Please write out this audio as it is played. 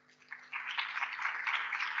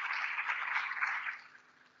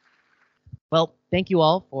Thank you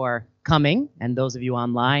all for coming, and those of you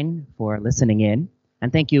online for listening in.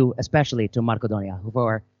 And thank you especially to Marco Donia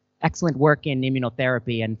for excellent work in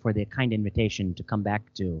immunotherapy and for the kind invitation to come back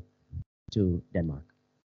to Denmark.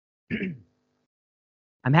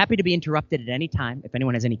 I'm happy to be interrupted at any time if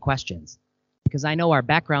anyone has any questions, because I know our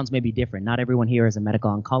backgrounds may be different. Not everyone here is a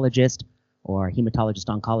medical oncologist or hematologist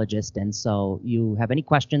oncologist, and so you have any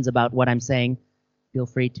questions about what I'm saying, feel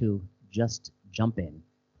free to just jump in.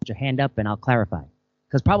 Put your hand up and I'll clarify,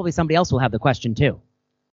 because probably somebody else will have the question too.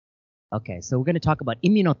 Okay, so we're going to talk about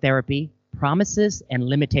immunotherapy, promises and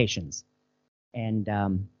limitations. And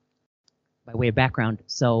by way of background,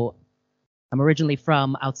 so I'm originally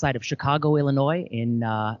from outside of Chicago, Illinois in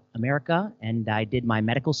America, and I did my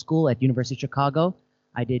medical school at University of Chicago.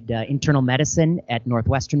 I did internal medicine at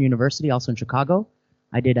Northwestern University, also in Chicago.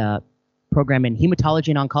 I did a program in hematology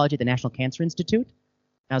and oncology at the National Cancer Institute.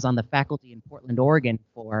 I was on the faculty in Portland, Oregon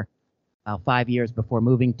for about 5 years before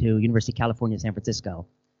moving to University of California, San Francisco.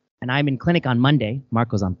 And I'm in clinic on Monday.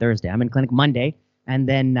 Marco's on Thursday. I'm in clinic Monday, and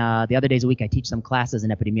then the other days a week I teach some classes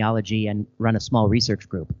in epidemiology and run a small research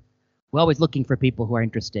group. We're always looking for people who are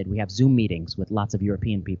interested. We have Zoom meetings with lots of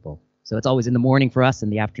European people. So it's always in the morning for us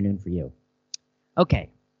and the afternoon for you. Okay,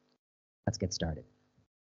 let's get started.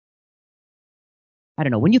 I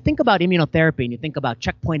don't know, when you think about immunotherapy and you think about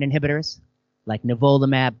checkpoint inhibitors, like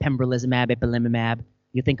nivolumab, pembrolizumab, ipilimumab.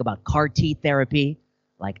 You think about CAR T therapy,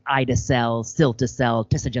 like ide-cel, cilta-cel,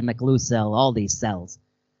 tisagenlecleucel, all these cells.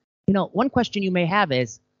 You know, one question you may have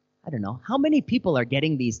is, I don't know, how many people are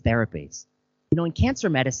getting these therapies? You know, in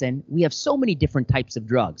cancer medicine, we have so many different types of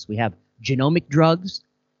drugs. We have genomic drugs.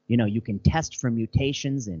 You know, you can test for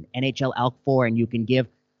mutations in NHL-ALK4 and you can give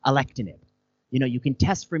alectinib. You know, you can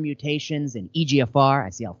test for mutations in EGFR.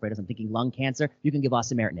 I see Alfredo's, I'm thinking lung cancer. You can give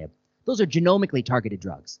osimertinib. Those are genomically targeted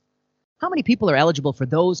drugs. How many people are eligible for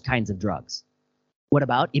those kinds of drugs? What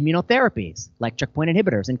about immunotherapies like checkpoint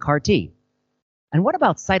inhibitors and CAR T? And what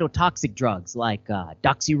about cytotoxic drugs like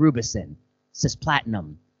doxorubicin,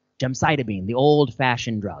 cisplatinum, gemcitabine, the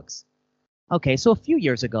old-fashioned drugs? Okay, so a few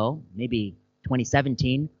years ago, maybe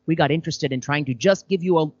 2017, we got interested in trying to just give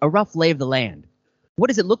you a rough lay of the land. What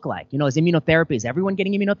does it look like? You know, is everyone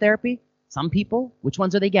getting immunotherapy? Some people? Which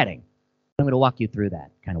ones are they getting? I'm going to walk you through that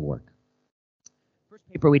kind of work. First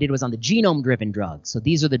paper we did was on the genome-driven drugs. So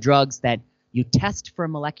these are the drugs that you test for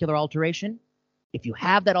molecular alteration. If you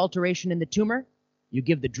have that alteration in the tumor, you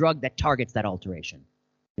give the drug that targets that alteration.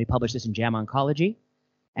 We published this in JAMA Oncology.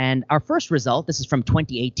 And our first result, this is from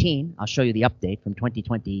 2018, I'll show you the update from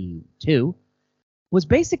 2022, was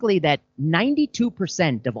basically that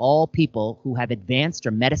 92% of all people who have advanced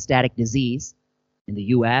or metastatic disease in the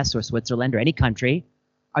US or Switzerland or any country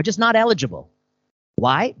are just not eligible.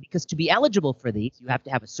 Why? Because to be eligible for these, you have to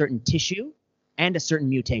have a certain tissue and a certain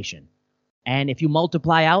mutation. And if you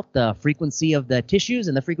multiply out the frequency of the tissues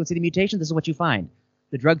and the frequency of the mutations, this is what you find.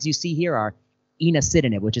 The drugs you see here are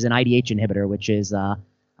enasidenib, which is an IDH inhibitor, which is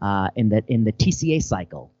in the TCA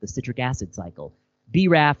cycle, the citric acid cycle.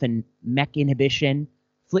 BRAF and MEK inhibition,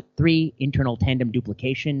 FLT3 internal tandem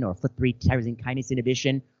duplication or FLT3 tyrosine kinase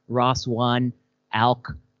inhibition, ROS1,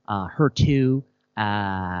 ALK, HER2,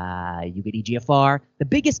 you get EGFR. The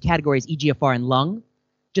biggest category is EGFR in lung,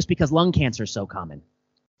 just because lung cancer is so common.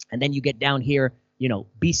 And then you get down here, you know,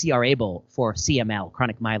 BCR-ABL for CML,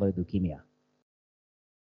 chronic myeloid leukemia.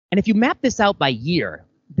 And if you map this out by year,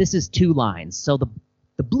 this is 2 lines. So the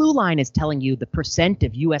blue line is telling you the percent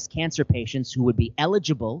of US cancer patients who would be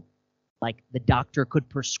eligible, like the doctor could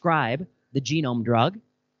prescribe the genome drug.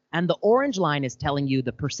 And the orange line is telling you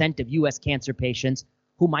the percent of US cancer patients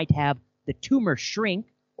who might have the tumor shrink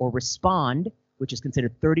or respond, which is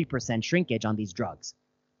considered 30% shrinkage on these drugs.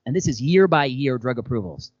 And this is year by year drug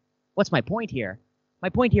approvals. What's my point here? My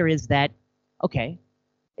point here is that, okay,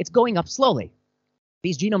 it's going up slowly.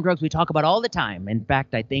 These genome drugs we talk about all the time. In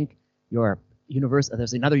fact, I think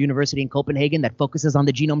there's another university in Copenhagen that focuses on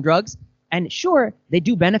the genome drugs. And sure, they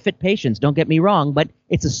do benefit patients, don't get me wrong, but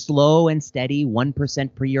it's a slow and steady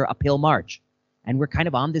 1% per year uphill march. And we're kind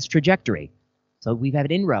of on this trajectory. So we've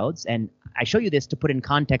had inroads, and I show you this to put in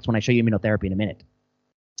context when I show you immunotherapy in a minute.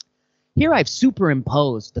 Here I've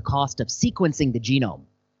superimposed the cost of sequencing the genome.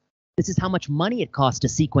 This is how much money it costs to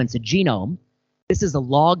sequence a genome. This is a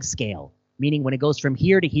log scale, meaning when it goes from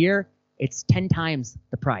here to here, it's 10 times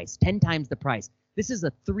the price, 10 times the price. This is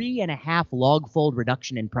a 3.5 log-fold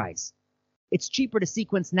reduction in price. It's cheaper to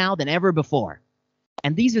sequence now than ever before.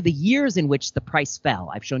 And these are the years in which the price fell.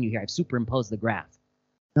 I've shown you here, I've superimposed the graph.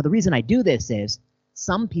 Now, the reason I do this is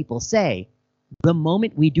some people say the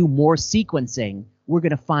moment we do more sequencing, we're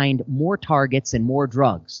going to find more targets and more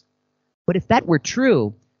drugs. But if that were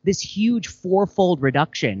true, this huge fourfold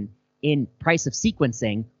reduction in price of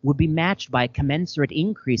sequencing would be matched by a commensurate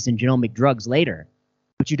increase in genomic drugs later,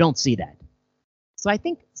 but you don't see that. So I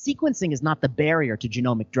think sequencing is not the barrier to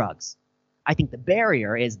genomic drugs. I think the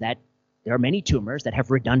barrier is that there are many tumors that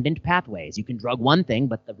have redundant pathways. You can drug one thing,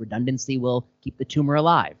 but the redundancy will keep the tumor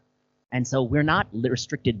alive. And so we're not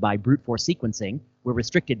restricted by brute force sequencing. We're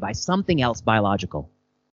restricted by something else biological.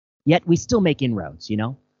 Yet we still make inroads, you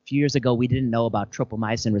know? A few years ago, we didn't know about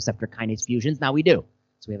tropomyosin receptor kinase fusions. Now we do.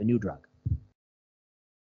 So we have a new drug.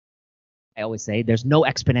 I always say there's no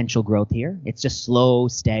exponential growth here. It's just slow,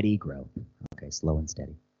 steady growth. Okay, slow and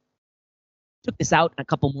steady. Took this out a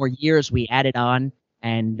couple more years. We added on,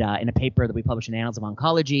 and in a paper that we published in Annals of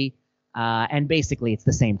Oncology, and basically it's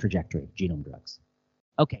the same trajectory, genome drugs.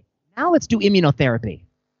 Okay, now let's do immunotherapy.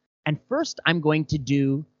 And first I'm going to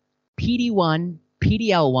do PD-1,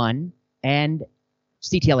 PD-L1, and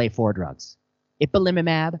CTLA-4 drugs.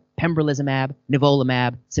 Ipilimumab, pembrolizumab,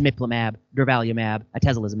 nivolumab, cemiplimab, durvalumab,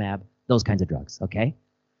 atezolizumab, those kinds of drugs, okay?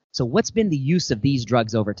 So what's been the use of these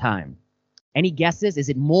drugs over time? Any guesses? Is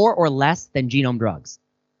it more or less than genome drugs?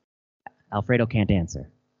 Alfredo can't answer.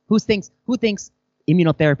 Who thinks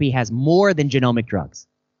immunotherapy has more than genomic drugs?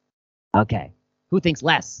 Okay. Who thinks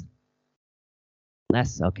less?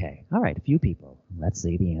 Less, okay. All right, a few people. Let's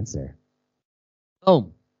see the answer.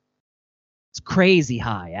 Boom. It's crazy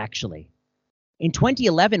high, actually. In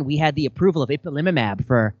 2011, we had the approval of ipilimumab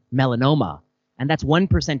for melanoma, and that's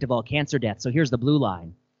 1% of all cancer deaths. So here's the blue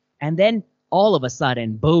line. And then all of a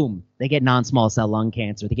sudden, boom, they get non-small cell lung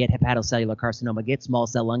cancer, they get hepatocellular carcinoma, get small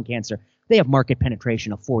cell lung cancer. They have market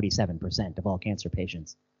penetration of 47% of all cancer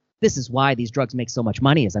patients. This is why these drugs make so much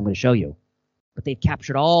money, as I'm going to show you. But they've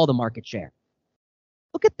captured all the market share.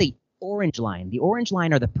 Look at the orange line. The orange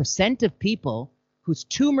line are the percent of people whose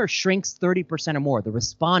tumor shrinks 30% or more, the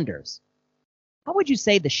responders. How would you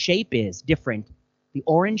say the shape is different, the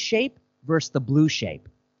orange shape versus the blue shape?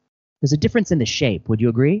 There's a difference in the shape, would you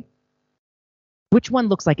agree? Which one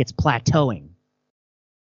looks like it's plateauing?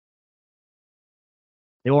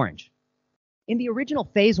 The orange. In the original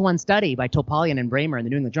phase 1 study by Topalian and Bramer in the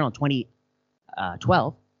New England Journal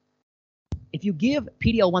 2012, if you give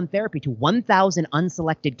PD-L1 therapy to 1,000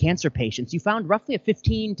 unselected cancer patients, you found roughly a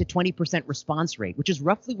 15 to 20% response rate, which is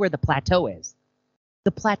roughly where the plateau is.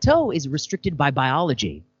 The plateau is restricted by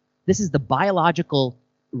biology. This is the biological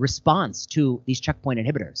response to these checkpoint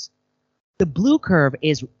inhibitors. The blue curve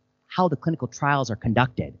is how the clinical trials are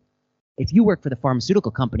conducted. If you work for the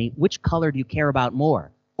pharmaceutical company, which color do you care about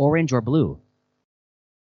more, orange or blue?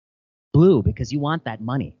 Blue, because you want that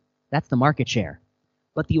money. That's the market share.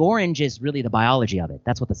 But the orange is really the biology of it.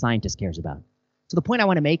 That's what the scientist cares about. So the point I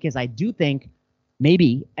want to make is I do think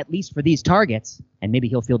maybe, at least for these targets, and maybe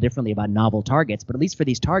he'll feel differently about novel targets, but at least for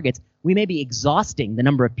these targets, we may be exhausting the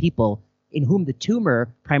number of people in whom the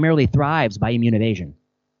tumor primarily thrives by immune evasion.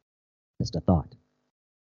 Just a thought.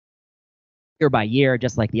 Year by year,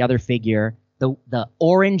 just like the other figure, the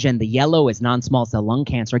orange and the yellow is non-small cell lung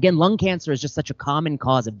cancer. Again, lung cancer is just such a common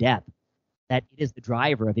cause of death that it is the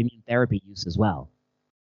driver of immune therapy use as well.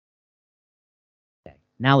 Okay,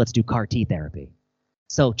 now let's do CAR T therapy.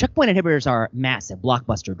 So checkpoint inhibitors are massive,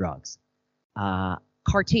 blockbuster drugs.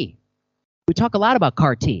 CAR T. We talk a lot about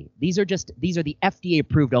CAR T. These are the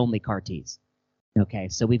FDA-approved only CAR Ts. Okay,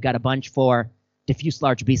 so we've got a bunch for diffuse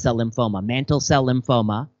large B-cell lymphoma, mantle cell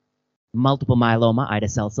lymphoma, multiple myeloma,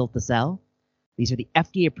 ide-cel, cilta-cel. These are the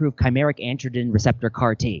FDA-approved chimeric antigen receptor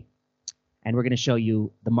CAR T. And we're going to show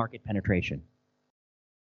you the market penetration.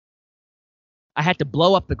 I had to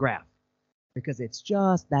blow up the graph because it's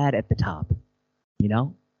just that at the top. You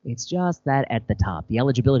know, it's just that at the top. The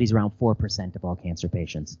eligibility is around 4% of all cancer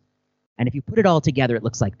patients. And if you put it all together, it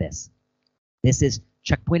looks like this. This is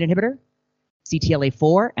checkpoint inhibitor,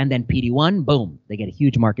 CTLA-4, and then PD-1. Boom, they get a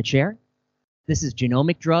huge market share. This is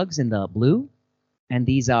genomic drugs in the blue, and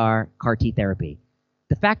these are CAR T therapy.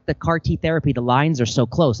 The fact that CAR T therapy, the lines are so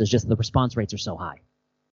close, is just the response rates are so high.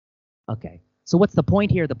 Okay, so what's the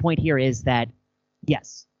point here? The point here is that,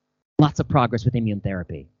 yes, lots of progress with immune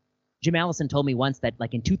therapy. Jim Allison told me once that,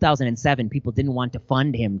 like in 2007, people didn't want to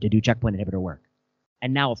fund him to do checkpoint inhibitor work.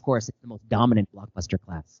 And now, of course, it's the most dominant blockbuster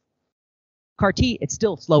class. CAR T, it's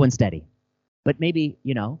still slow and steady. But maybe,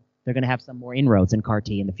 you know, they're going to have some more inroads in CAR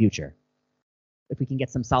T in the future if we can get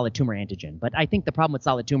some solid tumor antigen. But I think the problem with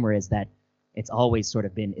solid tumor is that it's always sort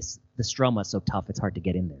of been, the stroma is so tough, it's hard to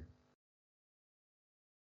get in there.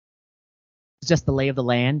 It's just the lay of the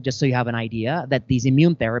land, just so you have an idea that these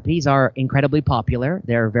immune therapies are incredibly popular.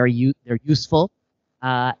 They're they're useful.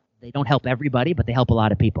 They don't help everybody, but they help a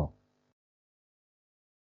lot of people.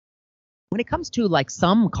 When it comes to like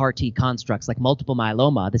some CAR T constructs, like multiple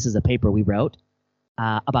myeloma, this is a paper we wrote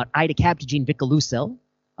about idacaptogene vicolusel,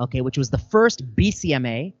 okay, which was the first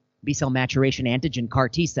BCMA, B-cell maturation antigen CAR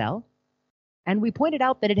T cell. And we pointed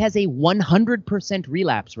out that it has a 100%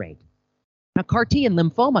 relapse rate. Now, CAR T in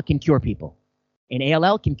lymphoma can cure people. In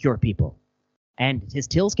ALL can cure people. And his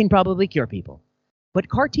TILs can probably cure people. But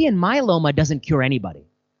CAR T in myeloma doesn't cure anybody.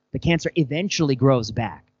 The cancer eventually grows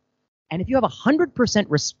back. And if you have a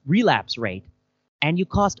 100% relapse rate and you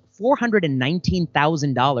cost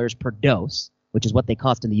 $419,000 per dose, which is what they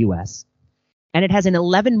cost in the US, and it has an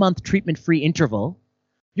 11-month treatment-free interval,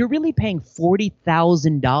 you're really paying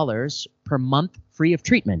 $40,000 per month free of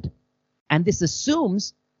treatment. And this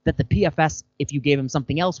assumes that the PFS, if you gave him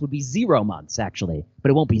something else, would be 0 months, actually.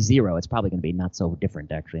 But it won't be 0. It's probably going to be not so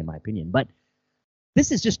different, actually, in my opinion. But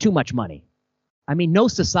this is just too much money. I mean, no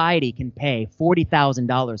society can pay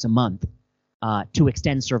 $40,000 a month to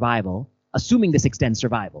extend survival, assuming this extends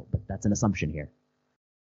survival. But that's an assumption here.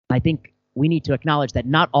 I think we need to acknowledge that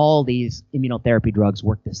not all these immunotherapy drugs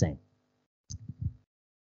work the same.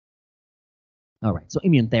 All right, so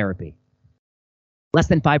immune therapy. Less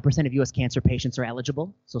than 5% of U.S. cancer patients are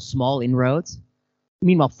eligible, so small inroads.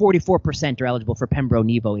 Meanwhile, 44% are eligible for Pembro,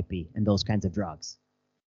 Nivo, Ipi, and those kinds of drugs.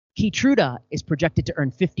 Keytruda is projected to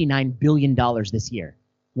earn $59 billion this year.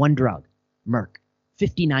 One drug, Merck,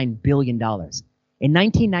 $59 billion. In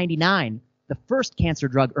 1999, the first cancer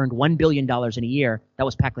drug earned $1 billion in a year. That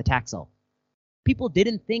was paclitaxel. People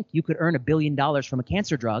didn't think you could earn $1 billion from a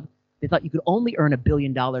cancer drug. They thought you could only earn $1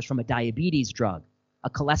 billion from a diabetes drug, a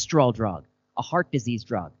cholesterol drug, a heart disease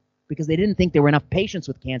drug, because they didn't think there were enough patients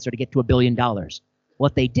with cancer to get to $1 billion.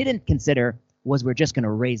 What they didn't consider was we're just going to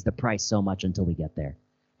raise the price so much until we get there.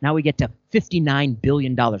 Now we get to $59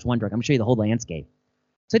 billion, one drug. I'm going to show you the whole landscape.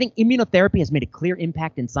 So I think immunotherapy has made a clear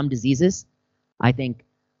impact in some diseases. I think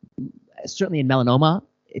certainly in melanoma,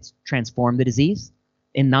 it's transformed the disease.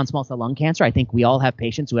 In non-small cell lung cancer, I think we all have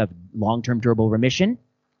patients who have long-term durable remission.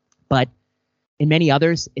 But in many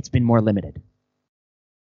others, it's been more limited.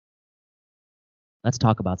 Let's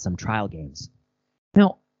talk about some trial games.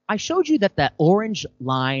 Now, I showed you that the orange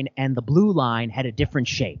line and the blue line had a different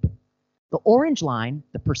shape. The orange line,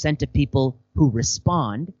 the percent of people who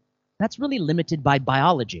respond, that's really limited by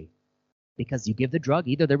biology because you give the drug,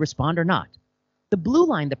 either they respond or not. The blue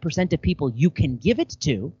line, the percent of people you can give it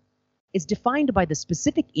to, is defined by the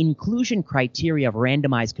specific inclusion criteria of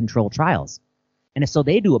randomized controlled trials. And so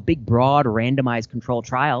they do a big, broad, randomized control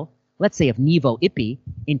trial, let's say of Nivo-Ipi,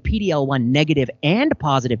 in PD-L1 negative and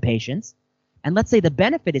positive patients. And let's say the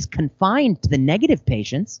benefit is confined to the negative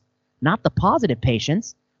patients, not the positive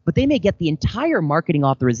patients, but they may get the entire marketing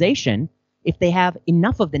authorization if they have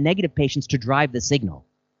enough of the negative patients to drive the signal.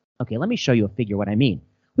 Okay, let me show you a figure what I mean.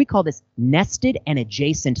 We call this nested and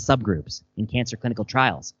adjacent subgroups in cancer clinical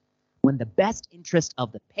trials, when the best interest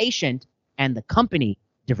of the patient and the company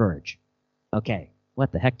diverge. Okay,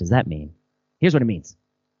 what the heck does that mean? Here's what it means.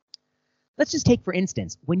 Let's just take, for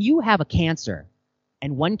instance, when you have a cancer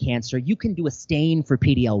and one cancer, you can do a stain for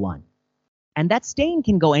PD-L1. And that stain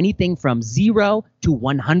can go anything from 0 to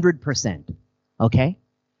 100%. Okay?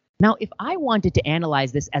 Now, if I wanted to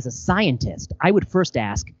analyze this as a scientist, I would first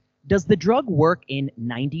ask, does the drug work in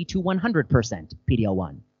 90 to 100%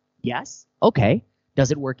 PD-L1? Yes? Okay.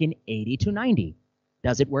 Does it work in 80 to 90?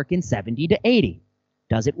 Does it work in 70 to 80?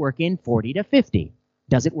 Does it work in 40 to 50?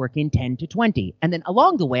 Does it work in 10 to 20? And then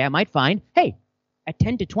along the way, I might find, hey, at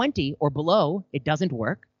 10 to 20 or below, it doesn't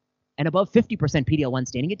work. And above 50% PD-L1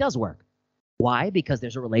 staining, it does work. Why? Because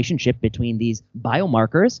there's a relationship between these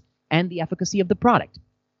biomarkers and the efficacy of the product.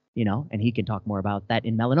 You know, and he can talk more about that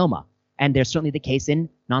in melanoma. And there's certainly the case in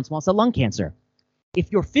non-small cell lung cancer.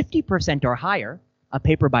 If you're 50% or higher, a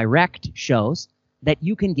paper by Recht shows that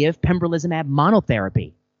you can give pembrolizumab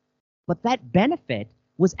monotherapy. But that benefit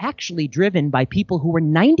was actually driven by people who were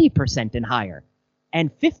 90% and higher.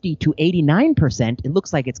 And 50 to 89%, it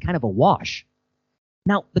looks like it's kind of a wash.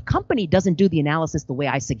 Now, the company doesn't do the analysis the way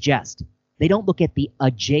I suggest. They don't look at the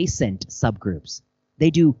adjacent subgroups. They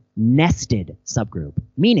do nested subgroup,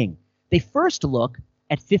 meaning they first look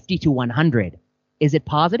at 50 to 100. Is it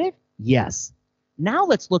positive? Yes. Now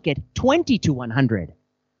let's look at 20 to 100.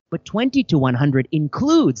 But 20 to 100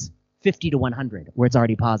 includes 50 to 100, where it's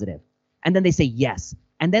already positive. And then they say yes.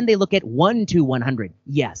 And then they look at 1 to 100.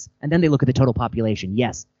 Yes. And then they look at the total population.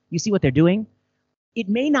 Yes. You see what they're doing? It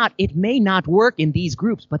may not work in these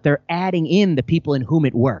groups, but they're adding in the people in whom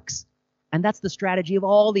it works. And that's the strategy of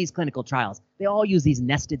all these clinical trials. They all use these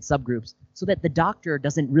nested subgroups so that the doctor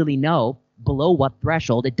doesn't really know below what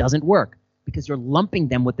threshold it doesn't work, because you're lumping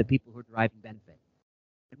them with the people who are deriving benefit.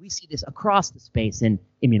 And we see this across the space in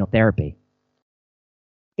immunotherapy.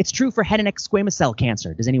 It's true for head and neck squamous cell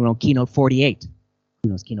cancer. Does anyone know Keynote 48? Who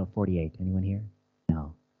knows Keynote 48? Anyone here?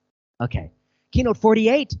 No. Okay. Keynote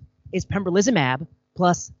 48 is pembrolizumab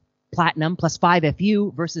plus platinum plus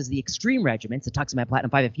 5-FU versus the extreme regimen, cetuximab, platinum,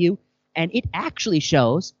 5-FU. And it actually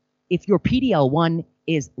shows if your PD-L1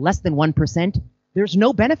 is less than 1%, there's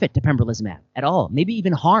no benefit to pembrolizumab at all, maybe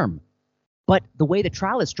even harm. But the way the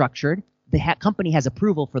trial is structured, the company has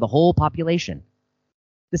approval for the whole population.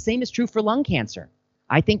 The same is true for lung cancer.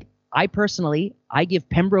 I give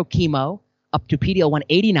pembro chemo up to PD-L1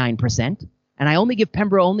 89%, and I only give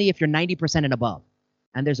pembro only if you're 90% and above.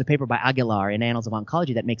 And there's a paper by Aguilar in Annals of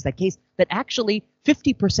Oncology that makes that case that actually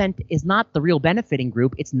 50% is not the real benefiting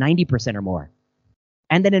group, it's 90% or more.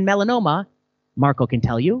 And then in melanoma, Marco can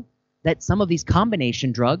tell you that some of these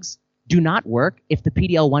combination drugs do not work if the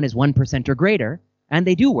PD-L1 is 1% or greater, and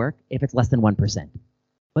they do work if it's less than 1%.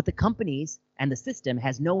 But the companies and the system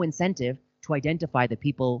has no incentive to identify the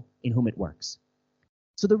people in whom it works.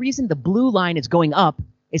 So the reason the blue line is going up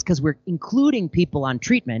is because we're including people on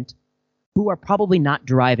treatment who are probably not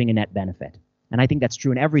deriving a net benefit. And I think that's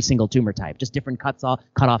true in every single tumor type, just different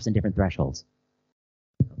cutoffs and different thresholds.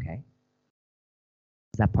 Okay.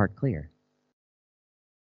 Is that part clear?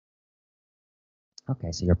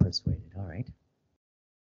 Okay, so you're persuaded. All right.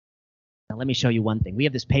 Now let me show you one thing. We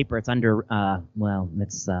have this paper. It's under,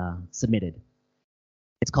 it's submitted.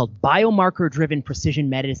 It's called Biomarker-Driven Precision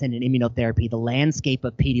Medicine and Immunotherapy, the Landscape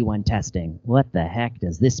of PD-1 Testing. What the heck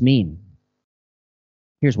does this mean?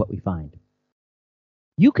 Here's what we find.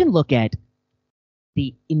 You can look at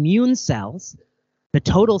the immune cells, the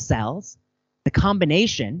total cells, the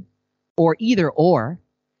combination, or either or,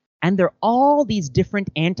 and there are all these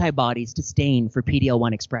different antibodies to stain for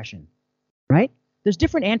PD-L1 expression, right? There's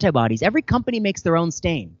different antibodies. Every company makes their own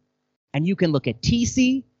stain. And you can look at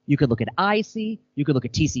TC, you could look at IC, you could look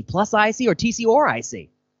at TC plus IC or TC or IC,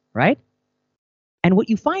 right? And what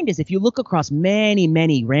you find is if you look across many,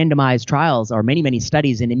 many randomized trials or many, many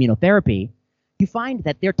studies in immunotherapy, you find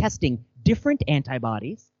that they're testing different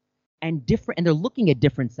antibodies and they're looking at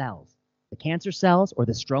different cells, the cancer cells or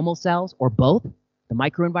the stromal cells or both, the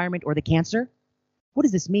microenvironment or the cancer. What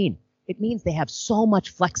does this mean? It means they have so much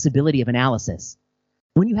flexibility of analysis.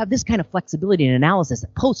 When you have this kind of flexibility in analysis,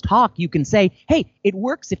 post hoc, you can say, hey, it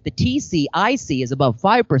works if the TC, IC is above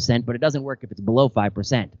 5%, but it doesn't work if it's below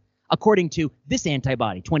 5%, according to this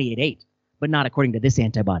antibody, 28.8, but not according to this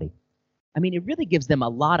antibody. I mean, it really gives them a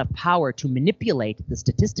lot of power to manipulate the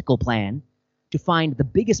statistical plan to find the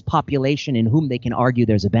biggest population in whom they can argue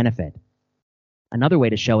there's a benefit. Another way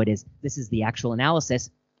to show it is, this is the actual analysis.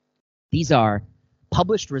 These are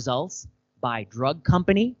published results by drug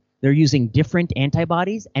company. They're using different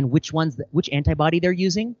antibodies and which antibody they're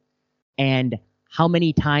using and how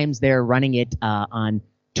many times they're running it on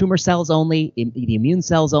tumor cells only, the immune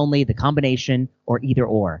cells only, the combination, or either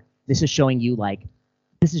or. This is showing you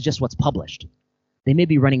this is just what's published. They may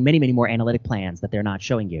be running many, many more analytic plans that they're not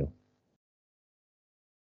showing you.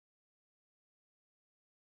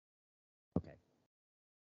 Okay.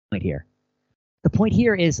 Right here. The point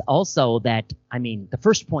here is also that, the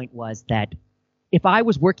first point was that if I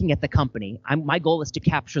was working at the company, my goal is to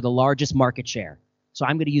capture the largest market share. So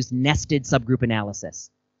I'm going to use nested subgroup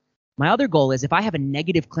analysis. My other goal is if I have a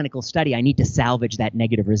negative clinical study, I need to salvage that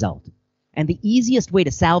negative result. And the easiest way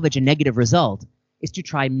to salvage a negative result is to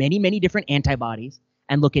try many, many different antibodies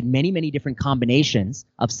and look at many, many different combinations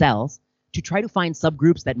of cells to try to find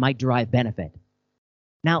subgroups that might derive benefit.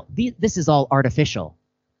 Now, this is all artificial.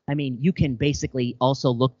 You can basically also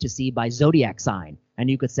look to see by zodiac sign, and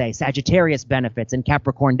you could say Sagittarius benefits and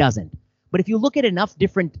Capricorn doesn't. But if you look at enough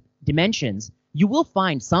different dimensions, you will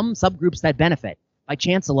find some subgroups that benefit by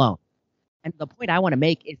chance alone. And the point I want to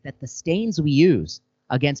make is that the stains we use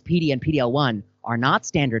against PD and PD-L1 are not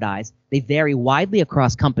standardized. They vary widely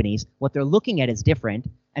across companies. What they're looking at is different.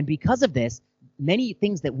 And because of this, many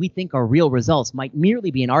things that we think are real results might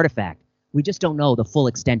merely be an artifact. We just don't know the full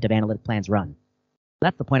extent of analytic plans run.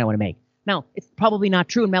 That's the point I want to make. Now, it's probably not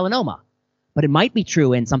true in melanoma, but it might be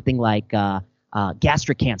true in something like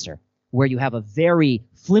gastric cancer, where you have a very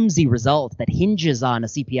flimsy result that hinges on a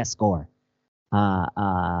CPS score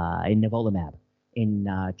in nivolumab,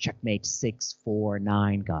 in checkmate 6, 4,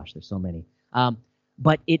 9. Gosh, there's so many.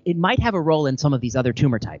 But it might have a role in some of these other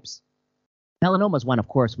tumor types. Melanoma is one, of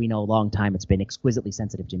course, we know a long time it's been exquisitely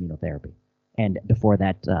sensitive to immunotherapy. And before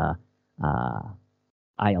that,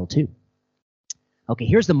 IL-2. Okay,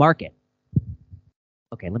 here's the market.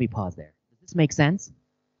 Okay, let me pause there. Does this make sense?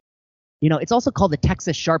 It's also called the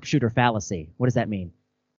Texas sharpshooter fallacy. What does that mean?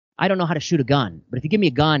 I don't know how to shoot a gun, but if you give me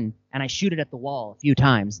a gun and I shoot it at the wall a few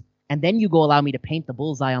times, and then you go allow me to paint the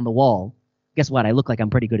bullseye on the wall, Guess what? I look like I'm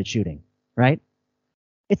pretty good at shooting, right?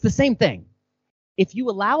 It's the same thing. If you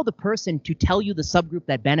allow the person to tell you the subgroup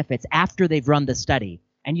that benefits after they've run the study,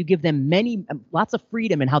 and you give them lots of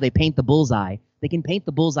freedom in how they paint the bullseye, they can paint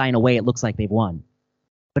the bullseye in a way it looks like they've won.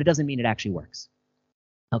 But it doesn't mean it actually works.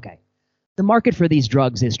 Okay. The market for these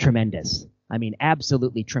drugs is tremendous. I mean,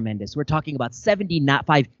 absolutely tremendous. We're talking about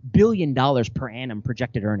 $75 billion per annum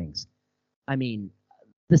projected earnings. I mean,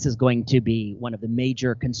 this is going to be one of the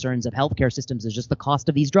major concerns of healthcare systems, is just the cost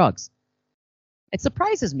of these drugs. It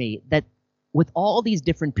surprises me that with all these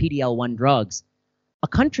different PD-L1 drugs, a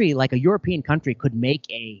country like a European country could make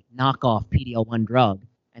a knockoff PD-L1 drug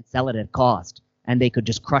and sell it at cost, and they could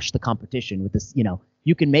just crush the competition with this.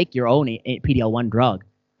 You can make your own PD-L1 drug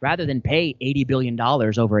rather than pay $80 billion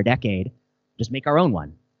over a decade. Just make our own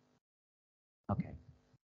one. Okay.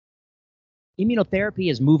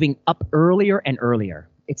 Immunotherapy is moving up earlier and earlier.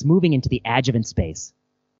 It's moving into the adjuvant space.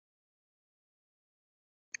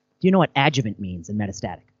 Do you know what adjuvant means in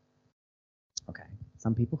metastatic? Okay.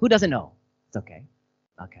 Some people. Who doesn't know? It's okay.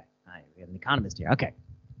 Okay. All right. We have an economist here. Okay.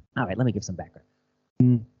 All right. Let me give some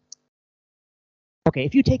background. Okay.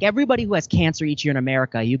 If you take everybody who has cancer each year in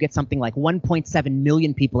America, you get something like 1.7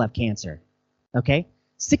 million people have cancer. Okay.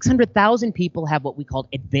 600,000 people have what we call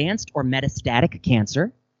advanced or metastatic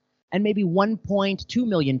cancer, and maybe 1.2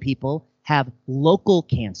 million people have local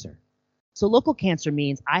cancer. So local cancer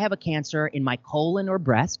means I have a cancer in my colon or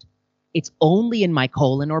breast. It's only in my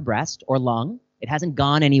colon or breast or lung. It hasn't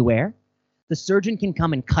gone anywhere. The surgeon can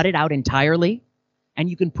come and cut it out entirely, and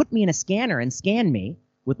you can put me in a scanner and scan me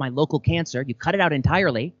with my local cancer. You cut it out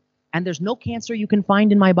entirely, and there's no cancer you can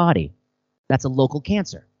find in my body. That's a local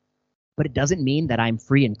cancer. But it doesn't mean that I'm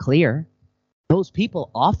free and clear. Those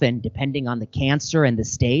people often, depending on the cancer and the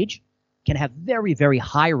stage, can have very, very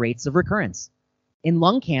high rates of recurrence. In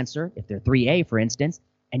lung cancer, if they're 3A, for instance,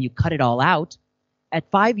 and you cut it all out,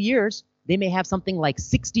 at 5 years, they may have something like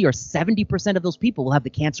 60 or 70% of those people will have the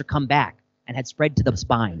cancer come back and had spread to the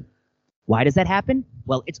spine. Why does that happen?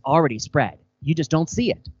 Well, it's already spread. You just don't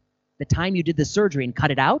see it. The time you did the surgery and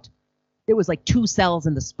cut it out, there was like 2 cells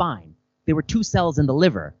in the spine. There were 2 cells in the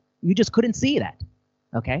liver. You just couldn't see that,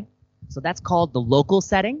 okay? So that's called the local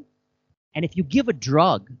setting. And if you give a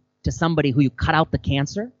drug to somebody who you cut out the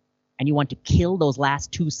cancer and you want to kill those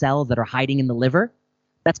last 2 cells that are hiding in the liver,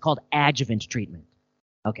 that's called adjuvant treatment,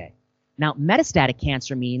 okay? Now, metastatic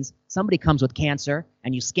cancer means somebody comes with cancer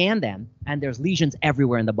and you scan them and there's lesions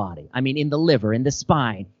everywhere in the body. I mean, in the liver, in the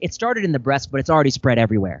spine. It started in the breast, but it's already spread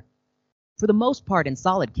everywhere. For the most part, in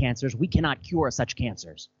solid cancers, we cannot cure such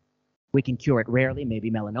cancers. We can cure it rarely,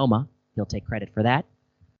 maybe melanoma. He'll take credit for that.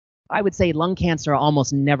 I would say lung cancer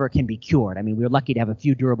almost never can be cured. I mean, we're lucky to have a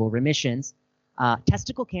few durable remissions.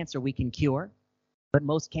 Testicle cancer we can cure, but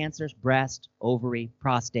most cancers, breast, ovary,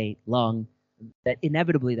 prostate, lung, that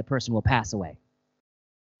inevitably the person will pass away.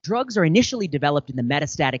 Drugs are initially developed in the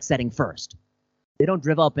metastatic setting first. They don't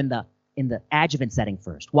develop in the adjuvant setting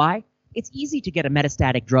first. Why? It's easy to get a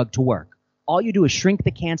metastatic drug to work. All you do is shrink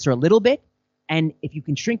the cancer a little bit, and if you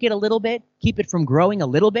can shrink it a little bit, keep it from growing a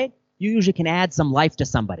little bit, you usually can add some life to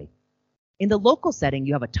somebody. In the local setting,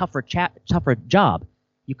 you have a tougher job.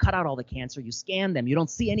 You cut out all the cancer, you scan them, you don't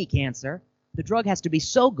see any cancer. The drug has to be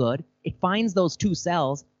so good, it finds those 2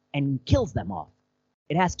 cells and kills them off.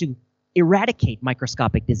 It has to eradicate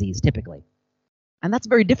microscopic disease, typically. And that's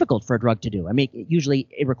very difficult for a drug to do. I mean, usually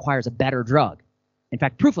it requires a better drug. In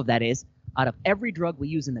fact, proof of that is, out of every drug we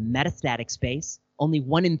use in the metastatic space, only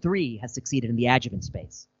 1 in 3 has succeeded in the adjuvant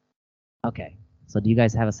space. Okay, so do you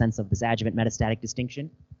guys have a sense of this adjuvant metastatic distinction?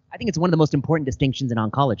 I think it's one of the most important distinctions in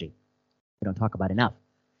oncology. We don't talk about enough.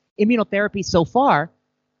 Immunotherapy so far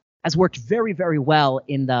has worked very, very well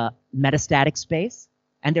in the metastatic space,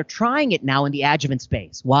 and they're trying it now in the adjuvant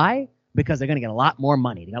space. Why? Because they're going to get a lot more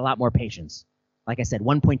money. They got a lot more patients. Like I said,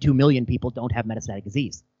 1.2 million people don't have metastatic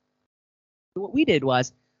disease. So what we did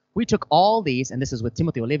was, we took all these, and this is with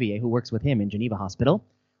Timothy Olivier, who works with him in Geneva Hospital.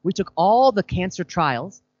 We took all the cancer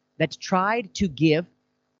trials that tried to give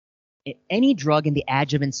any drug in the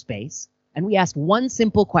adjuvant space, and we asked one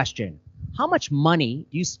simple question. How much money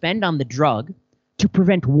do you spend on the drug to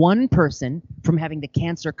prevent one person from having the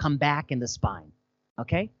cancer come back in the spine?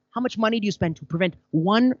 Okay? How much money do you spend to prevent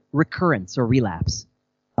one recurrence or relapse?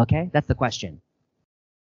 Okay? That's the question.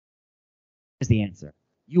 Here's the answer.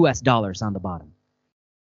 US dollars on the bottom.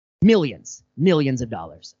 Millions of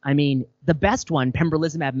dollars. I mean, the best one,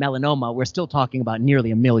 pembrolizumab melanoma, we're still talking about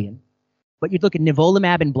nearly $1 million. But you look at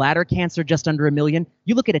nivolumab in bladder cancer, just under $1 million.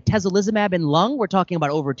 You look at atezolizumab in lung, we're talking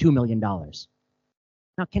about over $2 million.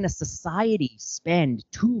 Now, can a society spend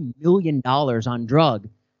 $2 million on drug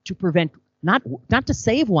to prevent, not to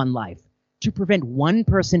save one life, to prevent one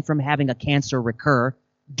person from having a cancer recur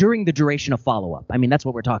during the duration of follow-up. I mean, that's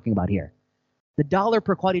what we're talking about here. The dollar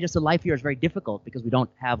per quality adjusted life year is very difficult because we don't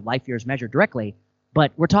have life years measured directly,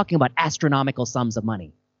 but we're talking about astronomical sums of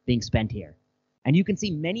money being spent here. And you can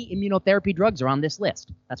see many immunotherapy drugs are on this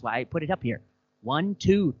list. That's why I put it up here. 1,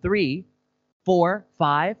 2, 3, 4,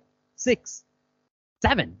 5, 6,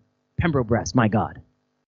 7. Pembrolizumab, my God.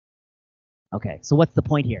 Okay, so what's the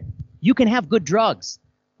point here? You can have good drugs,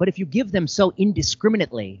 but if you give them so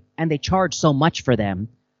indiscriminately and they charge so much for them,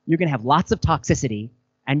 you're going to have lots of toxicity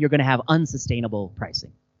and you're going to have unsustainable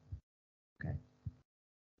pricing. Okay.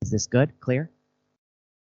 Is this good? Clear?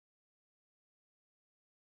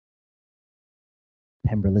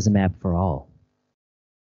 Pembrolizumab for all.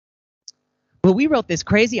 Well, we wrote this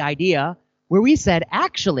crazy idea where we said,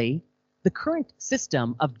 actually, the current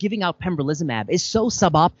system of giving out pembrolizumab is so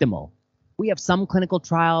suboptimal. We have some clinical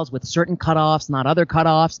trials with certain cutoffs, not other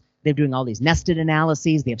cutoffs. They're doing all these nested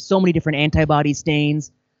analyses. They have so many different antibody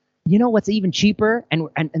stains. You know what's even cheaper?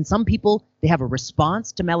 And some people, they have a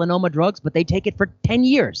response to melanoma drugs, but they take it for 10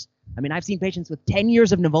 years. I mean, I've seen patients with 10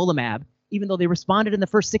 years of nivolumab, even though they responded in the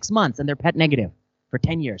first 6 months and they're PET negative for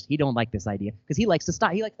 10 years. He don't like this idea because he likes to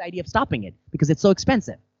stop. He likes the idea of stopping it because it's so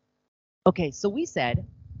expensive. Okay, so we said,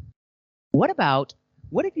 what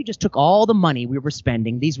if you just took all the money we were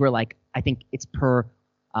spending? These were like, I think it's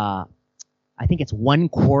 1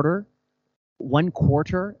 quarter,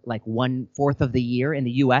 like 1/4 of the year in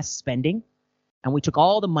the US spending. And we took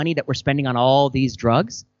all the money that we're spending on all these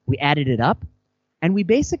drugs, we added it up, and we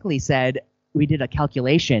basically said, we did a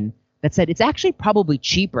calculation that said it's actually probably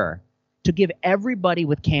cheaper to give everybody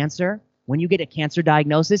with cancer, when you get a cancer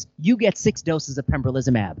diagnosis, you get 6 doses of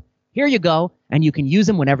pembrolizumab. Here you go, and you can use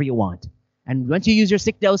them whenever you want. And once you use your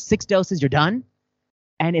 6 doses, you're done.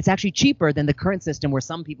 And it's actually cheaper than the current system where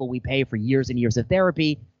some people we pay for years and years of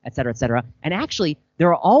therapy, et cetera, et cetera. And actually, there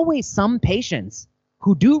are always some patients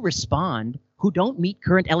who do respond who don't meet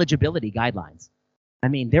current eligibility guidelines. I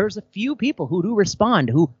mean, there's a few people who do respond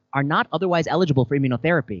who are not otherwise eligible for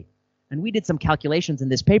immunotherapy. And we did some calculations in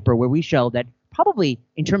this paper where we show that probably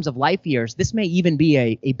in terms of life years, this may even be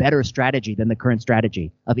a better strategy than the current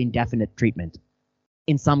strategy of indefinite treatment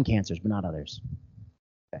in some cancers, but not others.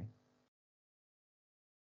 Okay.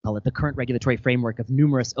 Call it the current regulatory framework of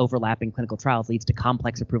numerous overlapping clinical trials leads to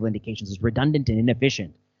complex approval indications is redundant and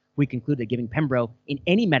inefficient. We conclude that giving pembro in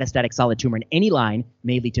any metastatic solid tumor in any line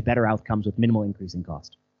may lead to better outcomes with minimal increase in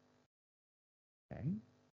cost. Okay. I'm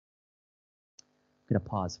going to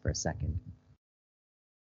pause for a second.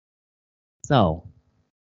 So,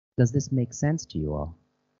 does this make sense to you all?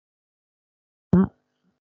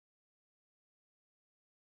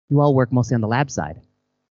 You all work mostly on the lab side.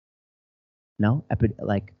 No?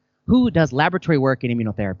 Like, who does laboratory work in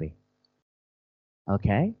immunotherapy?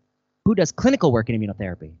 Okay. Who does clinical work in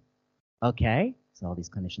immunotherapy? Okay. So all these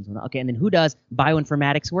clinicians. Okay, and then who does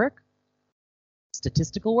bioinformatics work?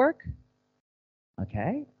 Statistical work?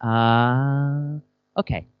 Okay.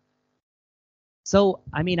 Okay. So,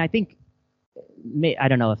 I mean, I think, I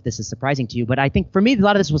don't know if this is surprising to you, but I think for me, a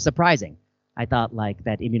lot of this was surprising. I thought like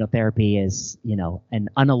that immunotherapy is, you know, an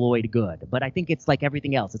unalloyed good, but I think it's like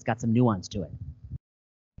everything else. It's got some nuance to it.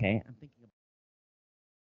 Okay, I'm thinking.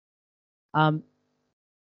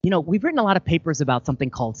 You know, we've written a lot of papers about something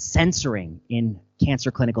called censoring in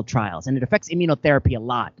cancer clinical trials, and it affects immunotherapy a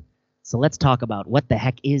lot. So let's talk about what the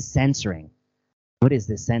heck is censoring. What is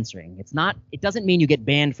this censoring? It's not. It doesn't mean you get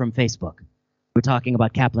banned from Facebook. We're talking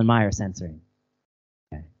about Kaplan-Meier censoring.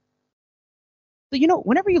 Okay. So, you know,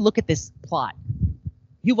 whenever you look at this plot,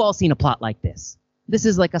 you've all seen a plot like this. This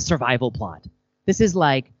is like a survival plot. This is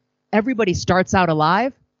like everybody starts out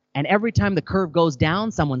alive, and every time the curve goes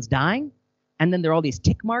down, someone's dying, and then there are all these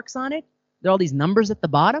tick marks on it. There are all these numbers at the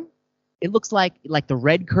bottom. It looks like the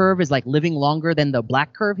red curve is like living longer than the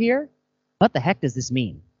black curve here. What the heck does this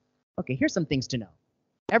mean? Okay, here's some things to know.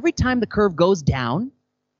 Every time the curve goes down,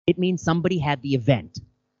 it means somebody had the event.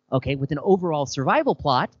 Okay, with an overall survival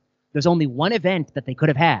plot, there's only one event that they could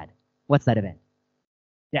have had. What's that event?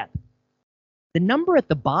 Death. The number at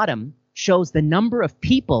the bottom shows the number of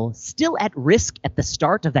people still at risk at the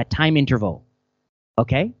start of that time interval.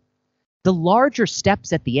 Okay? The larger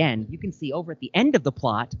steps at the end, you can see over at the end of the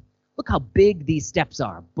plot, look how big these steps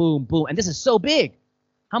are. Boom, boom. And this is so big.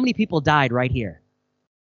 How many people died right here?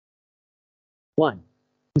 1.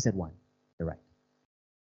 Who said 1? You're right.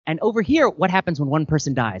 And over here, what happens when one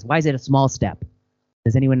person dies? Why is it a small step?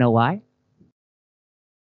 Does anyone know why?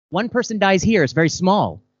 One person dies here, it's very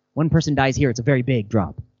small. One person dies here, it's a very big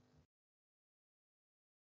drop.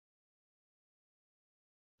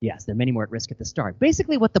 Yes, there are many more at risk at the start.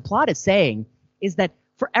 Basically, what the plot is saying is that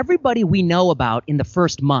For everybody we know about in the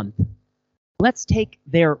first month, let's take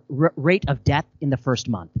their rate of death in the first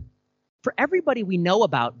month. For everybody we know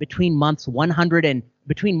about between months 90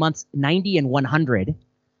 and 100,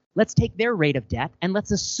 let's take their rate of death and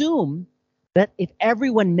let's assume that if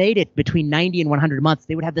everyone made it between 90 and 100 months,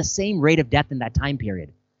 they would have the same rate of death in that time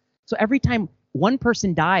period. So every time one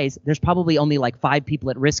person dies, there's probably only like 5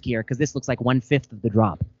 people at risk here because this looks like 1/5 of the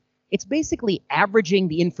drop. It's basically averaging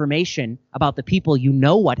the information about the people you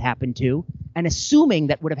know what happened to and assuming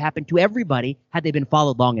that would have happened to everybody had they been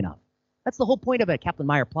followed long enough. That's the whole point of a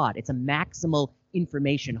Kaplan-Meier plot. It's a maximal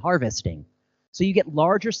information harvesting. So you get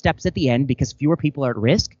larger steps at the end because fewer people are at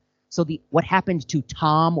risk. So what happened to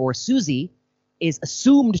Tom or Susie is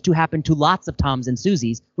assumed to happen to lots of Toms and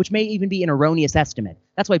Susies, which may even be an erroneous estimate.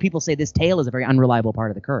 That's why people say this tail is a very unreliable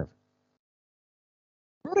part of the curve.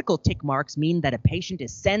 Vertical tick marks mean that a patient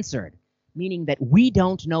is censored, meaning that we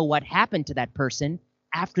don't know what happened to that person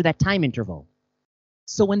after that time interval.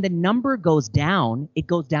 So when the number goes down, it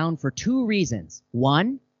goes down for 2 reasons.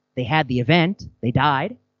 1, they had the event, they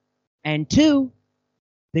died. And 2,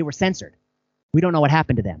 they were censored. We don't know what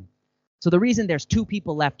happened to them. So the reason there's 2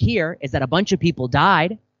 people left here is that a bunch of people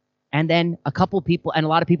died, and then a couple people, and a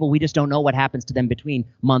lot of people, we just don't know what happens to them between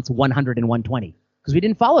months 100 and 120 because we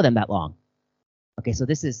didn't follow them that long. Okay, so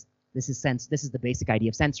this is the basic idea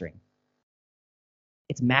of censoring.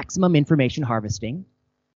 It's maximum information harvesting,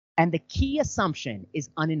 and the key assumption is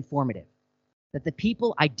uninformative. That the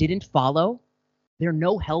people I didn't follow, they're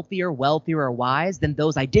no healthier, wealthier, or wise than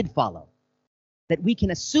those I did follow. That we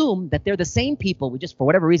can assume that they're the same people, we just, for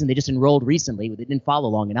whatever reason, they just enrolled recently, they didn't follow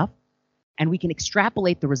long enough, and we can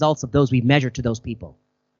extrapolate the results of those we've measured to those people.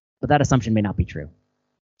 But that assumption may not be true.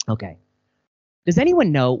 Okay. Does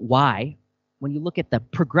anyone know why, when you look at the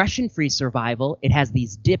progression-free survival, it has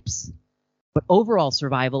these dips, but overall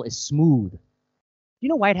survival is smooth? You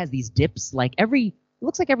know why it has these dips? Like it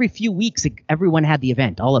looks like every few weeks, everyone had the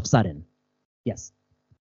event all of a sudden. Yes.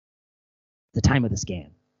 The time of the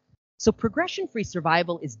scan. So progression-free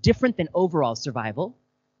survival is different than overall survival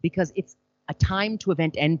because it's a time to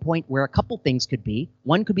event endpoint where a couple things could be.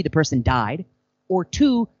 1 could be the person died, or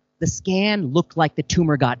 2, the scan looked like the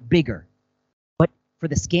tumor got bigger. But for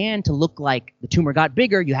the scan to look like the tumor got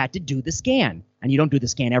bigger, you had to do the scan. And you don't do the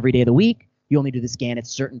scan every day of the week. You only do the scan at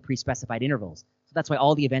certain pre-specified intervals. So that's why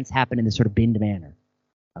all the events happen in this sort of binned manner.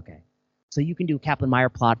 Okay. So you can do a Kaplan-Meier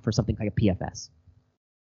plot for something like a PFS.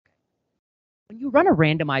 When you run a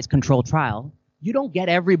randomized controlled trial, you don't get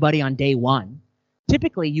everybody on day 1.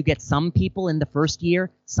 Typically, you get some people in the first year,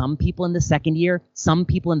 some people in the second year, some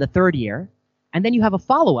people in the third year, and then you have a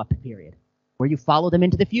follow-up period where you follow them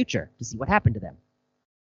into the future to see what happened to them.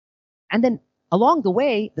 And then along the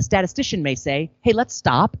way, the statistician may say, hey, let's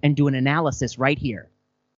stop and do an analysis right here.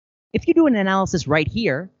 If you do an analysis right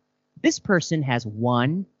here, this person has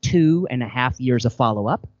 1, 2.5 years of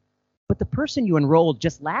follow-up, but the person you enrolled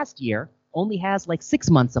just last year only has like 6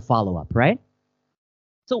 months of follow-up, right?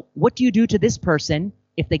 So what do you do to this person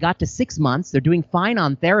if they got to 6 months, they're doing fine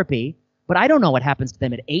on therapy, but I don't know what happens to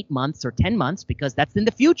them at 8 months or 10 months because that's in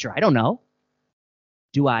the future. I don't know.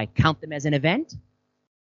 Do I count them as an event?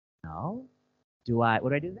 No. What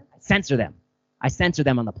do I do then? I censor them. I censor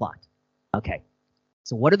them on the plot. Okay.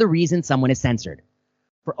 So what are the reasons someone is censored?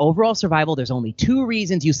 For overall survival, there's only 2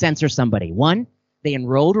 reasons you censor somebody. 1, they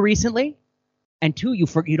enrolled recently, and 2,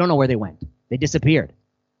 you don't know where they went. They disappeared.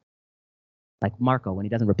 Like Marco when he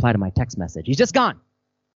doesn't reply to my text message. He's just gone.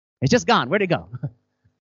 He's just gone. Where'd he go?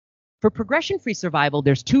 For progression-free survival,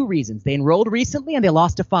 there's 2 reasons. They enrolled recently and they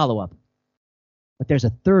lost a follow-up. But there's a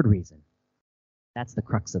 3rd reason. That's the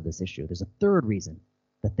crux of this issue. There's a 3rd reason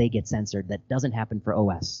that they get censored that doesn't happen for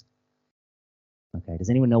OS. Okay, does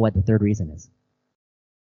anyone know what the 3rd reason is?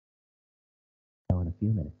 In a few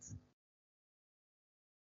minutes.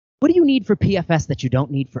 What do you need for PFS that you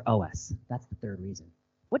don't need for OS? That's the 3rd reason.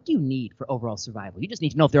 What do you need for overall survival? You just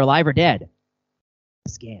need to know if they're alive or dead.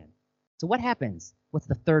 The scan. So what happens? What's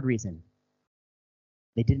the 3rd reason?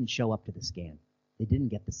 They didn't show up to the scan. They didn't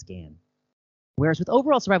get the scan. Whereas with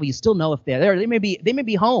overall survival, you still know if they're there. They may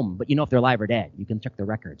be home, but you know if they're alive or dead. You can check their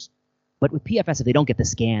records. But with PFS, if they don't get the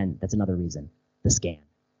scan, that's another reason. The scan.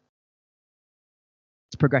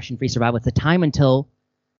 It's progression-free survival. It's the time until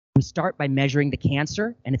we start by measuring the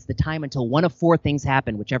cancer, and it's the time until one of 4 things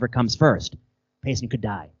happen, whichever comes first. Patient could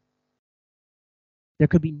die. There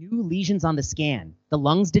could be new lesions on the scan. The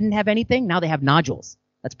lungs didn't have anything. Now they have nodules.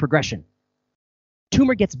 That's progression.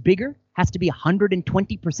 Tumor gets bigger, has to be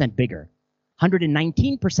 120% bigger.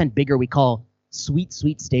 119% bigger we call sweet,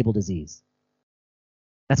 sweet, stable disease.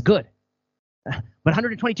 That's good. But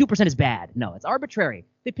 122% is bad. No, it's arbitrary.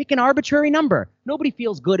 They pick an arbitrary number. Nobody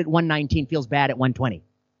feels good at 119, feels bad at 120.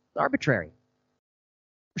 It's arbitrary.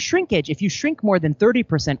 Shrinkage, if you shrink more than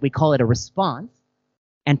 30%, we call it a response.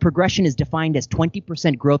 And progression is defined as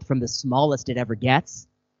 20% growth from the smallest it ever gets.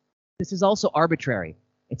 This is also arbitrary.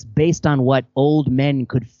 It's based on what old men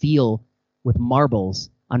could feel with marbles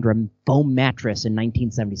under a foam mattress in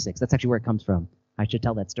 1976. That's actually where it comes from. I should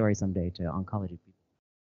tell that story someday to oncology people.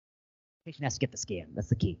 The patient has to get the scan. That's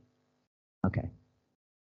the key. Okay.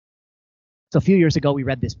 So a few years ago, we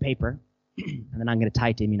read this paper, and then I'm going to tie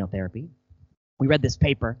it to immunotherapy. We read this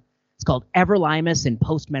paper. It's called Everolimus in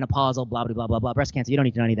Postmenopausal blah, blah, blah, blah, blah, breast cancer. You don't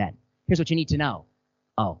need to know any of that. Here's what you need to know.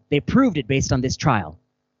 Oh, they proved it based on this trial.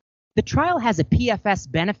 The trial has a PFS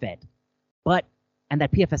benefit, and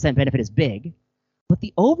that PFS benefit is big, but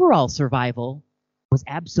the overall survival was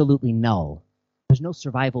absolutely null. There's no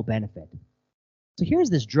survival benefit. So here's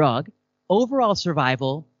this drug. Overall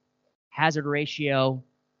survival, hazard ratio,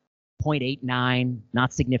 0.89,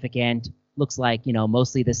 not significant. Looks like,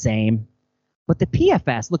 mostly the same. But the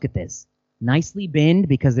PFS, look at this. Nicely binned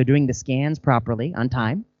because they're doing the scans properly on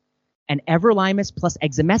time. And everolimus plus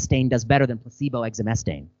exemestane does better than placebo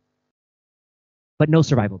exemestane. But no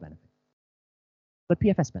survival benefit. But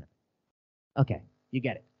PFS benefit. Okay, you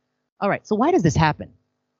get it. All right, so why does this happen?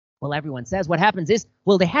 Well, everyone says what happens is,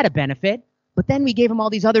 well, they had a benefit, but then we gave them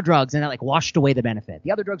all these other drugs and that washed away the benefit.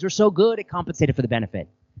 The other drugs were so good, it compensated for the benefit.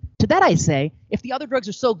 To that I say, if the other drugs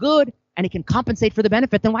are so good and it can compensate for the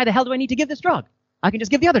benefit, then why the hell do I need to give this drug? I can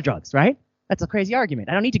just give the other drugs, right? That's a crazy argument.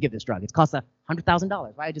 I don't need to give this drug. It costs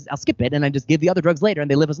 $100,000. I'll skip it and I just give the other drugs later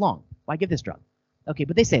and they live as long. Why give this drug? Okay,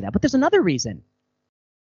 but they say that. But there's another reason.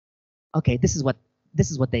 Okay, this is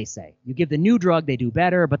what they say. You give the new drug, they do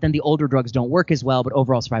better, but then the older drugs don't work as well, but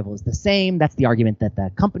overall survival is the same. That's the argument that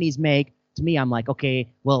the companies make. To me, I'm like, okay,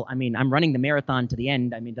 well, I'm running the marathon to the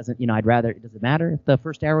end. Does it matter if the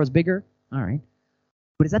first arrow is bigger? All right.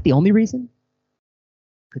 But is that the only reason?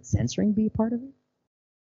 Could censoring be a part of it?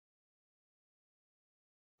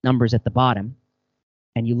 Numbers at the bottom,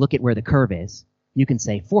 and you look at where the curve is. You can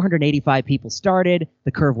say 485 people started,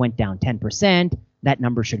 the curve went down 10%, that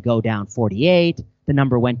number should go down 48, the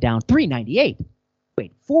number went down 398.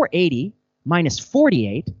 Wait, 480 minus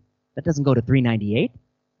 48, that doesn't go to 398.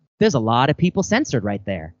 There's a lot of people censored right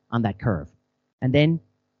there on that curve. And then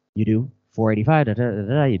you do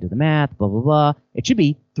 485, you do the math, blah, blah, blah. It should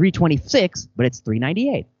be 326, but it's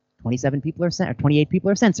 398. 28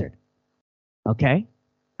 people are censored. Okay,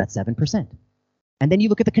 that's 7%. And then you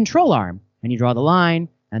look at the control arm, and you draw the line,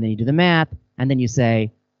 and then you do the math, and then you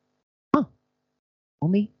say,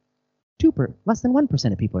 only less than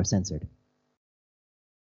 1% of people are censored.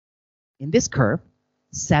 In this curve,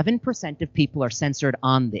 7% of people are censored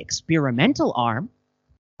on the experimental arm,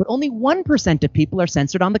 but only 1% of people are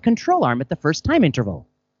censored on the control arm at the first time interval.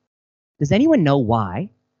 Does anyone know why?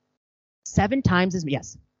 7 times as,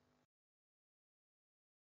 yes.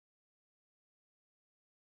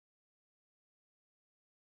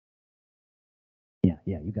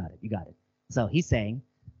 Yeah, you got it. So he's saying,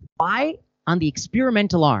 why on the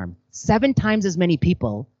experimental arm, 7 times as many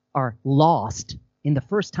people are lost in the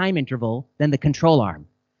first time interval than the control arm?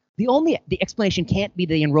 The explanation can't be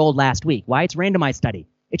they enrolled last week. Why? It's a randomized study.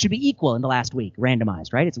 It should be equal in the last week,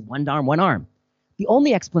 randomized, right? It's one arm. The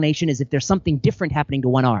only explanation is if there's something different happening to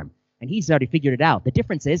one arm. And he's already figured it out. The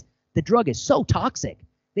difference is the drug is so toxic.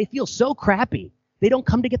 They feel so crappy. They don't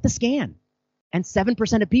come to get the scan. And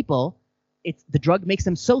 7% of people, the drug makes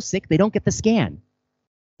them so sick they don't get the scan.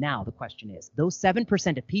 Now the question is, those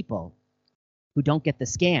 7% of people who don't get the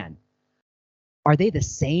scan, are they the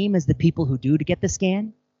same as the people who do to get the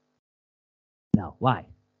scan? No. Why?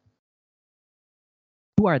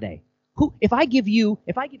 Who are they? If I give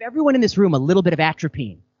everyone in this room a little bit of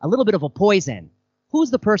atropine, a little bit of a poison, who's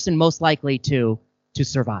the person most likely to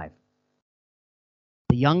survive?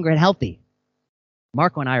 The young and healthy.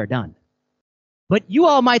 Marco and I are done. But you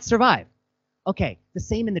all might survive. Okay, the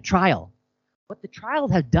same in the trial. What the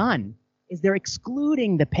trials have done is they're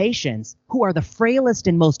excluding the patients who are the frailest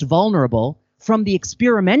and most vulnerable from the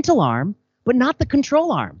experimental arm, but not the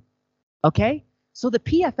control arm. Okay? So the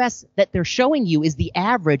PFS that they're showing you is the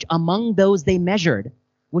average among those they measured,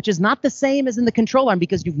 which is not the same as in the control arm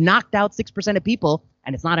because you've knocked out 6% of people,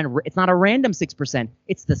 and it's not a random 6%.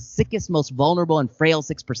 It's the sickest, most vulnerable, and frail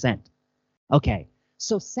 6%. Okay,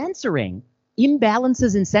 so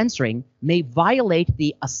imbalances in censoring may violate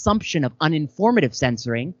the assumption of uninformative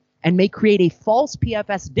censoring and may create a false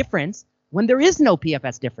PFS difference when there is no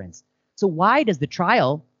PFS difference. So why does the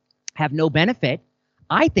trial have no benefit?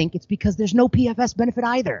 I think it's because there's no PFS benefit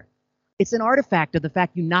either. It's an artifact of the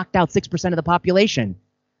fact you knocked out 6% of the population.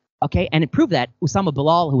 Okay, and it proved that Usama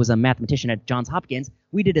Bilal, who was a mathematician at Johns Hopkins,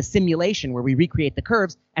 we did a simulation where we recreate the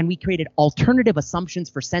curves and we created alternative assumptions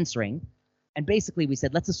for censoring. And basically we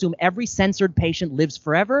said, let's assume every censored patient lives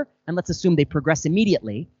forever and let's assume they progress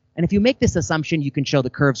immediately. And if you make this assumption, you can show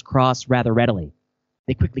the curves cross rather readily.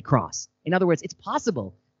 They quickly cross. In other words, it's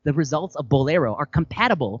possible the results of Bolero are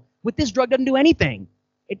compatible with this drug doesn't do anything.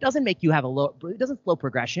 It doesn't make you have it doesn't slow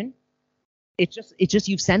progression. It's just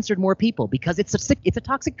you've censored more people because it's a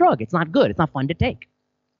toxic drug. It's not good. It's not fun to take.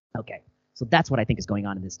 Okay, so that's what I think is going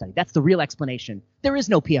on in this study. That's the real explanation. There is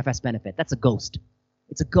no PFS benefit. That's a ghost.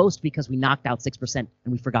 It's a ghost because we knocked out 6% and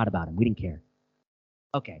we forgot about him. We didn't care.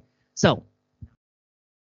 Okay, so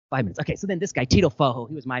 5 minutes. Okay, so then this guy, Tito Fojo,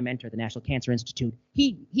 he was my mentor at the National Cancer Institute.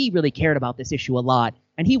 He really cared about this issue a lot,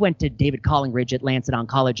 and he went to David Collingridge at Lancet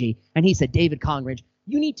Oncology, and he said, David Collingridge,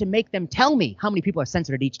 you need to make them tell me how many people are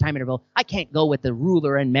censored at each time interval. I can't go with the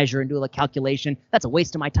ruler and measure and do a calculation. That's a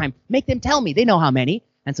waste of my time. Make them tell me. They know how many.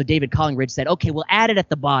 And so David Collingridge said, okay, we'll add it at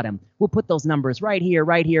the bottom. We'll put those numbers right here,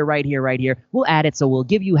 right here, right here, right here. We'll add it, so we'll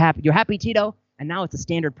give you happy. You're happy, Tito? And now it's a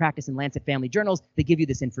standard practice in Lancet Family Journals. They give you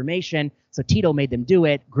this information. So Tito made them do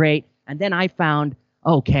it. Great. And then I found,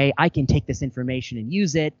 okay, I can take this information and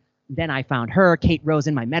use it. Then I found her, Kate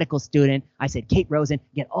Rosen, my medical student. I said, Kate Rosen,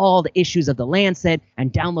 get all the issues of the Lancet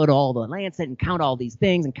and download all the Lancet and count all these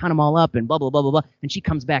things and count them all up and blah, blah, blah, blah, blah. And she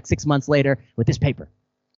comes back 6 months later with this paper.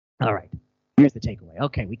 All right, here's the takeaway.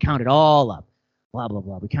 Okay, we counted all up, blah, blah,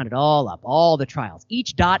 blah. We counted all up, all the trials.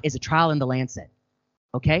 Each dot is a trial in the Lancet,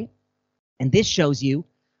 okay? And this shows you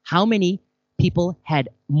how many people had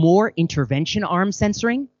more intervention arm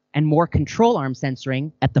censoring and more control arm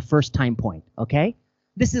censoring at the first time point, okay?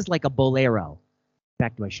 This is like a Bolero. In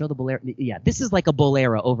fact, do I show the Bolero? Yeah, this is like a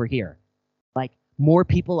Bolero over here. Like more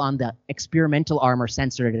people on the experimental arm are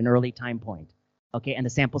censored at an early time point. Okay, and the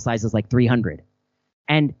sample size is like 300.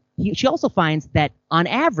 And she also finds that on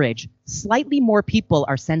average, slightly more people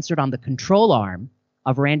are censored on the control arm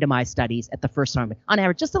of randomized studies at the first time. On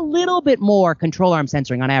average, just a little bit more control arm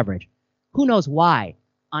censoring on average. Who knows why?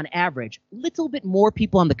 On average, little bit more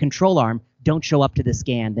people on the control arm don't show up to the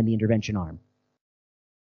scan than the intervention arm.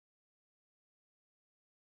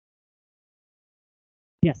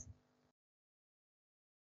 Yes.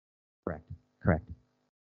 Correct.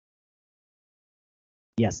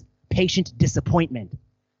 Yes. Patient disappointment.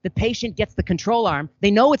 The patient gets the control arm.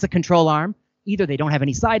 They know it's a control arm. Either they don't have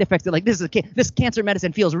any side effects. They're like, this cancer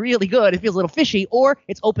medicine feels really good. It feels a little fishy. Or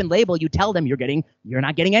it's open label. You tell them you're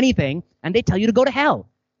not getting anything. And they tell you to go to hell.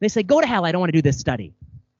 They say, go to hell. I don't want to do this study.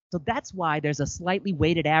 So that's why there's a slightly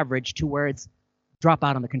weighted average towards drop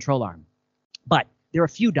out on the control arm. But there are a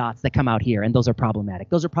few dots that come out here, and those are problematic.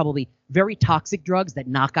 Those are probably very toxic drugs that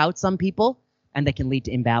knock out some people, and that can lead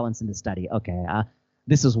to imbalance in the study. Okay,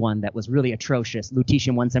 this is one that was really atrocious.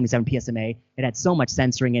 Lutetium-177 PSMA. It had so much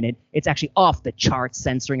censoring in it. It's actually off the charts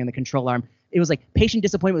censoring in the control arm. It was like patient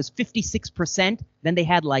disappointment was 56%. Then they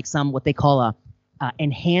had like some what they call a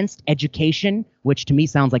enhanced education, which to me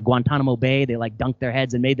sounds like Guantanamo Bay. They like dunked their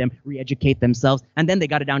heads and made them re-educate themselves. And then they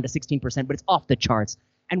got it down to 16%, but it's off the charts.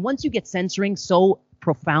 And once you get censoring so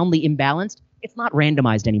profoundly imbalanced, it's not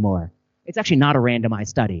randomized anymore. It's actually not a randomized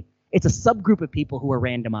study. It's a subgroup of people who are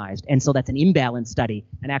randomized. And so that's an imbalanced study.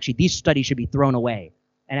 And actually, these studies should be thrown away.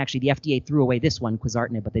 And actually, the FDA threw away this one,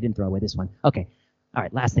 quizartinib, but they didn't throw away this one. Okay. All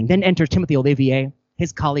right, last thing. Then enters Timothy Olivier,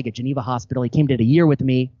 his colleague at Geneva Hospital. He came to a year with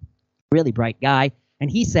me, really bright guy. And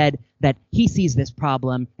he said that he sees this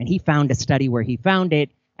problem, and he found a study where he found it.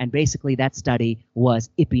 And basically, that study was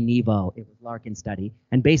Ipi-Nivo. It was Larkin's study.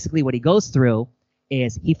 And basically, what he goes through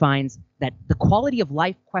is he finds that the quality of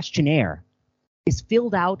life questionnaire is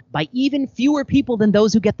filled out by even fewer people than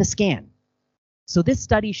those who get the scan. So this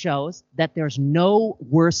study shows that there's no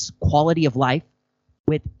worse quality of life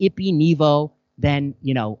with Ipi-Nivo than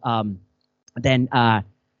Ipi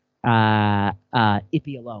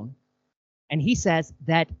alone. And he says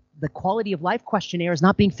that the quality of life questionnaire is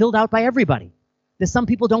not being filled out by everybody. That some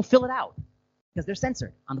people don't fill it out because they're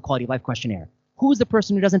censored on the quality of life questionnaire. Who's the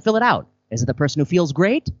person who doesn't fill it out? Is it the person who feels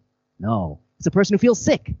great? No. It's the person who feels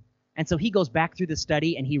sick. And so he goes back through the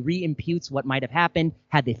study and he re-imputes what might have happened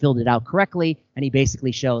had they filled it out correctly. And he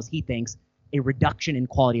basically shows, he thinks, a reduction in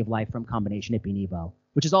quality of life from combination Ipi-Nivo,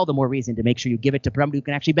 which is all the more reason to make sure you give it to somebody who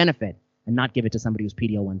can actually benefit and not give it to somebody who's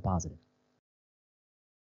PD-L1 positive.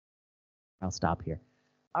 I'll stop here.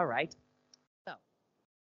 All right. So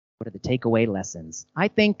what are the takeaway lessons? I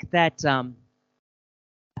think that I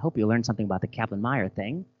hope you learned something about the Kaplan-Meier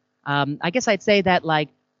thing. I guess I'd say that, like,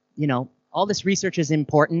 all this research is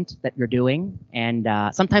important that you're doing, and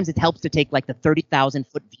sometimes it helps to take like the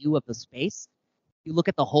 30,000-foot view of the space. You look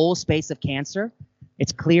at the whole space of cancer,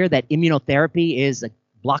 it's clear that immunotherapy is a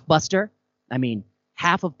blockbuster. I mean,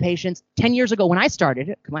 half of patients, 10 years ago when I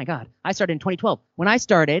started, my God, I started in 2012. When I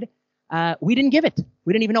started, we didn't give it.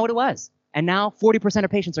 We didn't even know what it was. And now 40% of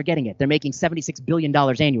patients are getting it. They're making $76 billion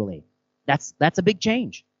annually. That's a big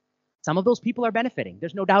change. Some of those people are benefiting.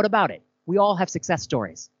 There's no doubt about it. We all have success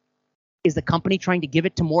stories. Is the company trying to give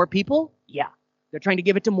it to more people? Yeah. They're trying to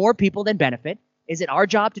give it to more people than benefit. Is it our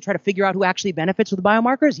job to try to figure out who actually benefits with the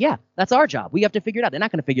biomarkers? Yeah, that's our job. We have to figure it out. They're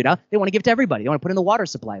not going to figure it out. They want to give it to everybody. They want to put it in the water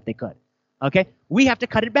supply if they could. Okay? We have to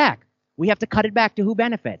cut it back. We have to cut it back to who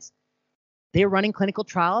benefits. They're running clinical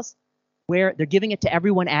trials where they're giving it to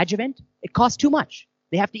everyone adjuvant. It costs too much.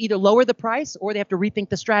 They have to either lower the price or they have to rethink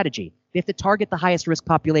the strategy. They have to target the highest risk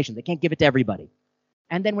population. They can't give it to everybody.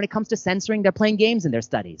 And then when it comes to censoring, they're playing games in their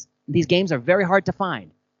studies. These games are very hard to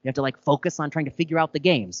find. You have to like focus on trying to figure out the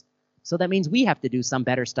games. So that means we have to do some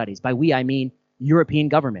better studies. By we, I mean European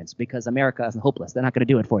governments, because America is hopeless. They're not going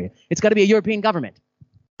to do it for you. It's got to be a European government.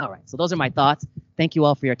 All right, so those are my thoughts. Thank you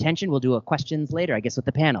all for your attention. We'll do questions later, I guess, with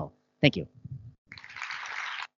the panel. Thank you.